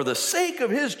survive. But for the sake of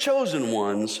his chosen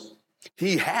ones,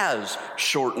 he has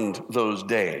shortened those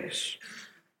days.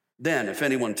 Then, if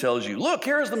anyone tells you, look,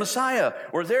 here is the Messiah,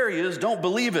 or there he is, don't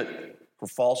believe it. For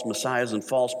false messiahs and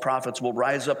false prophets will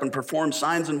rise up and perform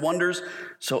signs and wonders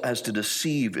so as to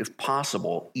deceive, if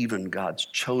possible, even God's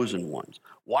chosen ones.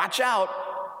 Watch out.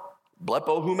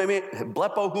 Blepo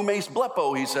humes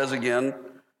blepo, he says again.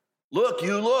 Look,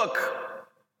 you look.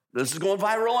 This is going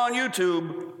viral on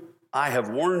YouTube. I have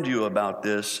warned you about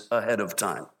this ahead of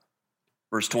time.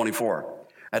 Verse 24.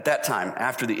 At that time,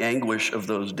 after the anguish of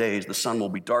those days, the sun will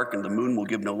be darkened, the moon will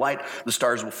give no light, the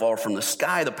stars will fall from the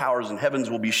sky, the powers in heavens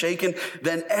will be shaken.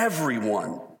 Then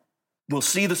everyone will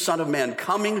see the Son of Man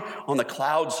coming on the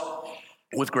clouds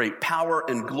with great power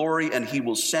and glory, and he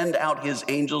will send out his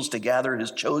angels to gather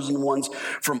his chosen ones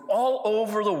from all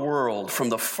over the world, from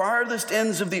the farthest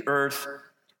ends of the earth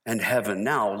and heaven.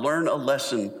 Now, learn a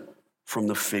lesson from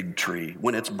the fig tree.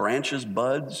 When its branches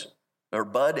bud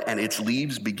and its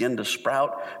leaves begin to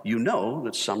sprout, you know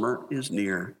that summer is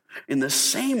near. In the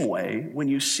same way, when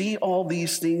you see all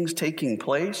these things taking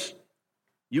place,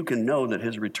 you can know that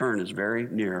his return is very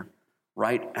near,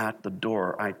 right at the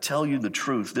door. I tell you the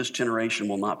truth, this generation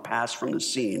will not pass from the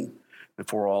scene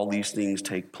before all these things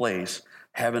take place.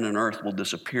 Heaven and earth will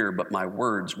disappear, but my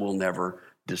words will never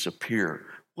disappear.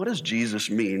 What does Jesus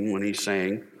mean when he's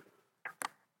saying,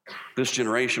 this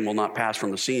generation will not pass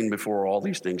from the scene before all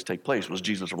these things take place? Was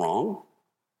Jesus wrong?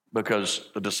 Because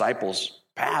the disciples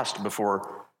passed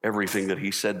before everything that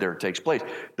he said there takes place.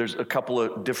 There's a couple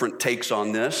of different takes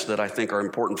on this that I think are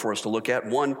important for us to look at.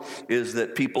 One is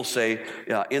that people say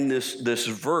in this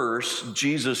verse,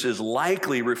 Jesus is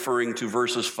likely referring to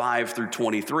verses 5 through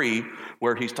 23,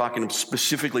 where he's talking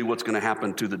specifically what's going to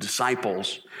happen to the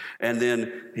disciples. And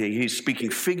then he's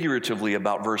speaking figuratively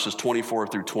about verses 24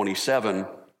 through 27.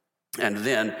 And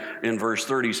then in verse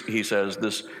 30, he says,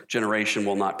 this generation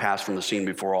will not pass from the scene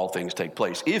before all things take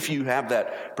place. If you have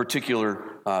that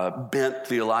particular bent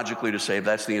theologically to say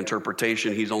that's the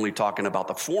interpretation, he's only talking about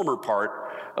the former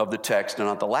part of the text and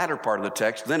not the latter part of the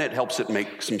text, then it helps it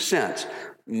make some sense.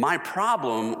 My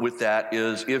problem with that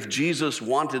is if Jesus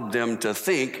wanted them to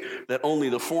think that only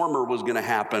the former was going to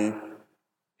happen,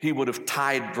 he would have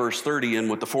tied verse 30 in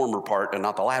with the former part and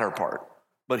not the latter part.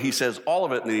 But he says all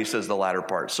of it, and then he says the latter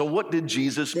part. So what did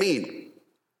Jesus mean?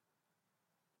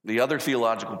 The other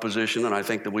theological position, and I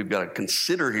think that we've got to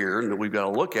consider here and that we've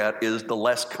got to look at, is the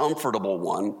less comfortable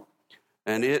one.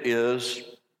 And it is,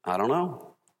 I don't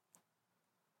know.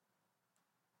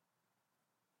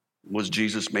 Was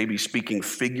Jesus maybe speaking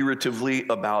figuratively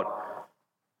about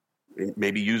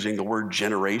maybe using the word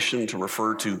generation to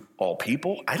refer to all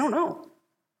people? I don't know.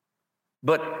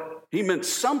 But he meant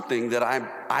something that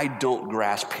I don't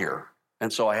grasp here.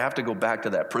 And so I have to go back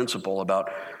to that principle about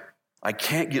I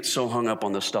can't get so hung up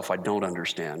on the stuff I don't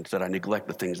understand that I neglect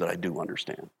the things that I do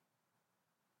understand.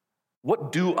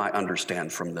 What do I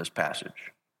understand from this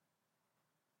passage?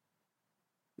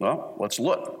 Well, let's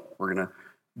look. We're going to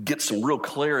get some real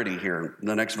clarity here in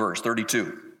the next verse,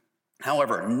 32.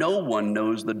 However, no one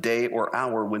knows the day or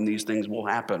hour when these things will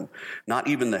happen, not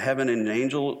even the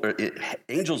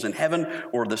angels in heaven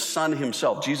or the Son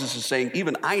himself. Jesus is saying,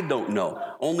 even I don't know.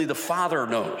 Only the Father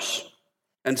knows.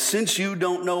 And since you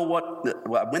don't know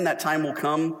when that time will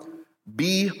come,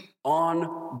 be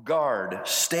on guard.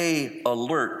 Stay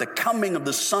alert. The coming of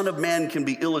the Son of Man can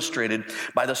be illustrated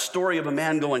by the story of a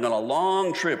man going on a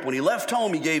long trip. When he left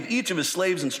home, he gave each of his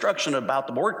slaves instruction about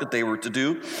the work that they were to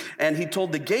do, and he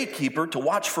told the gatekeeper to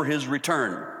watch for his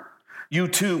return. You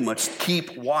too must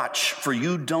keep watch, for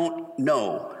you don't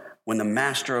know when the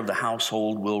master of the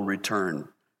household will return.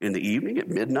 In the evening, at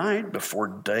midnight,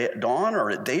 before dawn, or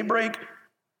at daybreak.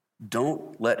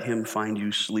 Don't let him find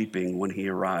you sleeping when he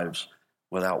arrives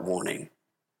without warning.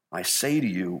 I say to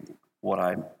you what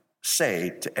I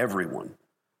say to everyone.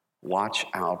 Watch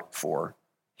out for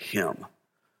him.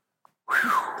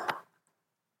 Whew.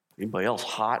 Anybody else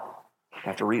hot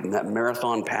after reading that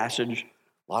marathon passage?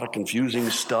 A lot of confusing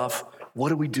stuff. What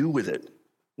do we do with it?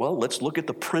 Well, let's look at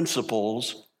the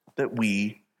principles that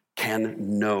we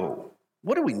can know.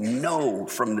 What do we know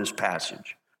from this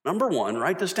passage? Number one,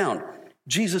 write this down.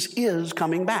 Jesus is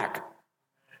coming back.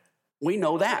 We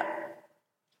know that.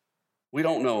 We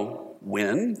don't know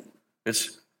when.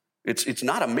 It's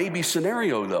not a maybe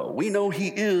scenario, though. We know he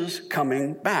is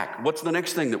coming back. What's the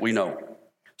next thing that we know?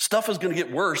 Stuff is going to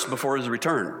get worse before his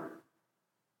return.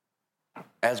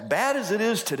 As bad as it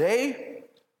is today,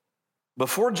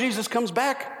 before Jesus comes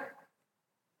back,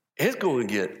 it's going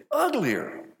to get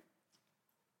uglier.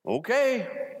 Okay,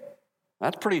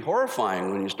 that's pretty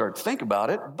horrifying when you start to think about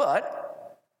it, but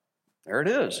there it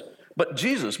is. But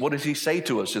Jesus, what does he say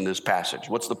to us in this passage?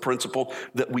 What's the principle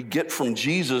that we get from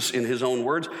Jesus in his own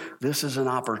words? This is an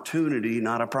opportunity,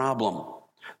 not a problem.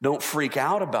 Don't freak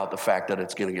out about the fact that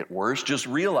it's going to get worse. Just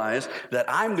realize that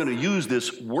I'm going to use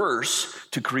this worse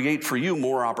to create for you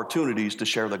more opportunities to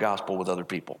share the gospel with other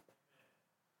people.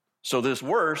 So this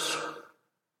worse,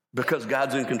 because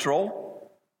God's in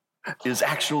control, is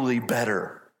actually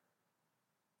better.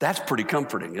 That's pretty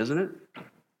comforting, isn't it?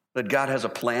 That God has a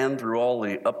plan through all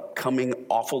the upcoming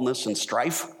awfulness and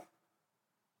strife.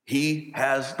 He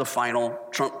has the final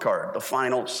trump card, the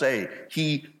final say.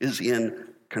 He is in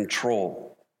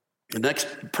control. The next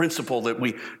principle that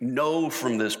we know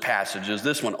from this passage is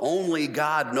this one. Only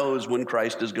God knows when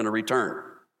Christ is going to return.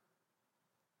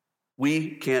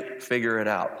 We can't figure it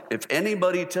out. If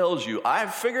anybody tells you,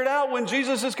 I've figured out when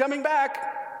Jesus is coming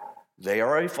back, they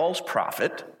are a false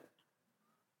prophet.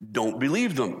 Don't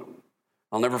believe them.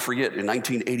 I'll never forget, in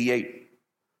 1988,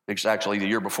 it's actually the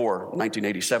year before,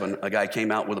 1987, a guy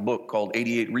came out with a book called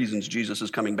 88 Reasons Jesus is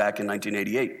Coming Back in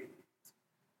 1988.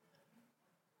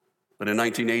 But in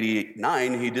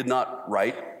 1989, he did not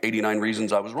write 89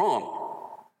 Reasons I Was Wrong.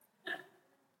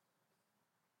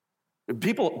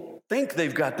 People think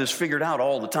they've got this figured out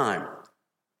all the time.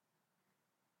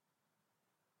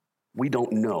 We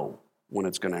don't know when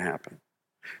it's going to happen.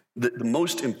 The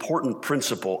most important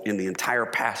principle in the entire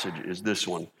passage is this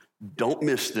one. Don't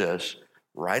miss this.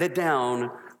 Write it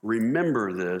down.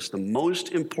 Remember this. The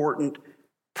most important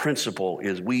principle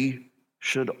is we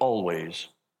should always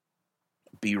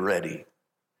be ready.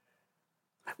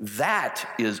 That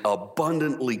is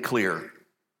abundantly clear.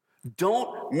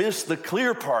 Don't miss the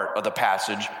clear part of the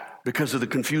passage because of the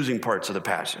confusing parts of the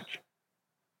passage.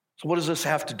 So what does this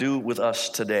have to do with us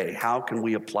today? How can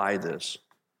we apply this?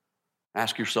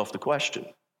 Ask yourself the question,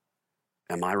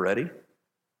 am I ready?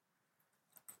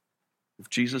 If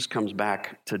Jesus comes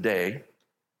back today,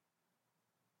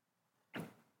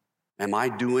 am I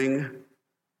doing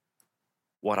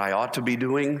what I ought to be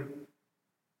doing?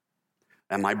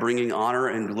 Am I bringing honor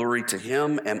and glory to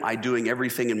him? Am I doing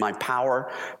everything in my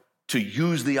power to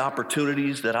use the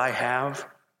opportunities that I have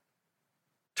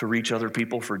to reach other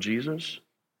people for Jesus?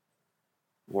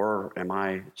 Or am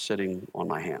I sitting on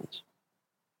my hands?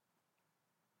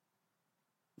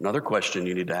 Another question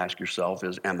you need to ask yourself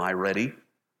is, am I ready?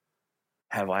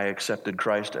 Have I accepted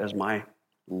Christ as my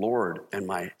Lord and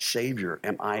my Savior?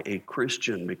 Am I a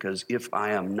Christian? Because if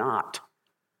I am not,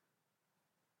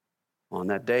 on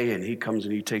that day and he comes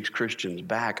and he takes Christians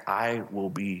back, I will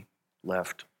be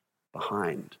left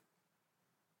behind.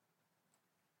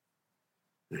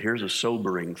 And here's a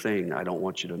sobering thing I don't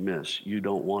want you to miss. You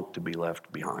don't want to be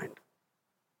left behind.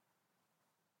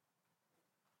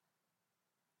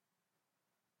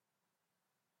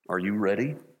 Are you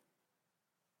ready?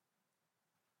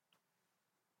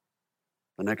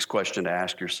 The next question to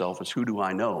ask yourself is, who do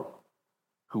I know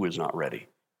who is not ready?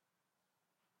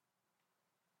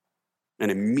 And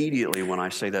immediately when I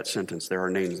say that sentence, there are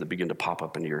names that begin to pop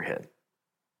up into your head.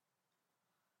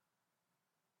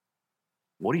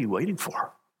 What are you waiting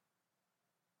for?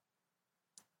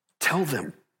 Tell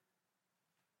them.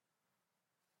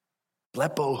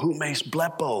 Blepo, humes,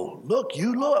 blepo. Look,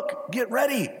 you look. Get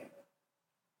ready.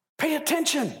 Pay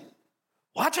attention.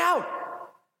 Watch out.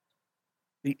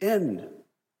 The end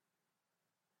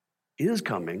is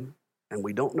coming, and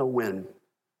we don't know when,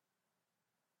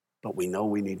 but we know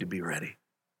we need to be ready.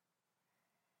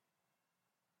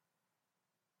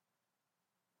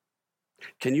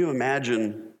 Can you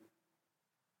imagine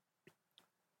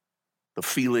the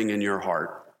feeling in your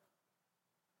heart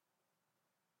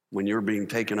when you're being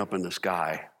taken up in the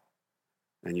sky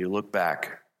and you look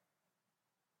back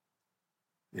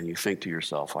and you think to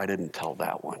yourself, I didn't tell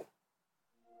that one.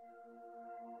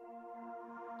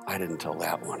 I didn't tell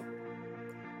that one.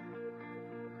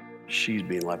 She's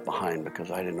being left behind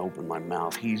because I didn't open my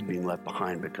mouth. He's being left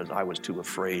behind because I was too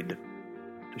afraid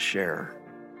to share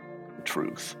the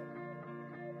truth.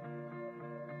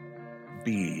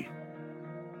 Be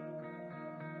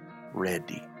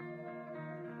ready.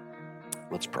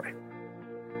 Let's pray.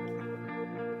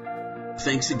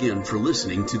 Thanks again for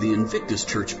listening to the Invictus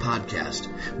Church podcast.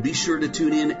 Be sure to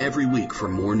tune in every week for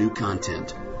more new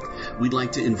content. We'd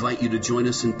like to invite you to join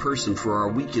us in person for our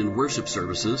weekend worship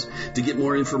services. To get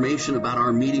more information about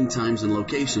our meeting times and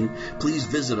location, please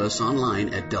visit us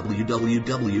online at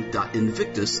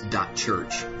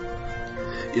www.invictus.church.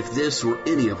 If this or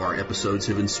any of our episodes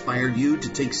have inspired you to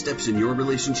take steps in your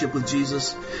relationship with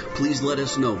Jesus, please let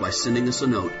us know by sending us a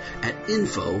note at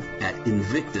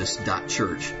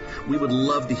info@invictus.church. We would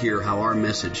love to hear how our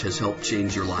message has helped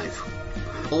change your life.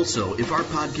 Also, if our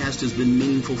podcast has been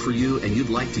meaningful for you and you'd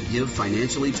like to give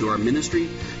financially to our ministry,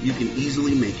 you can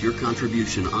easily make your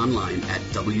contribution online at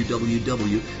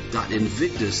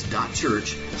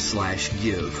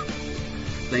www.invictus.church/give.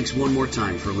 Thanks one more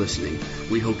time for listening.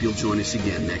 We hope you'll join us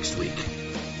again next week.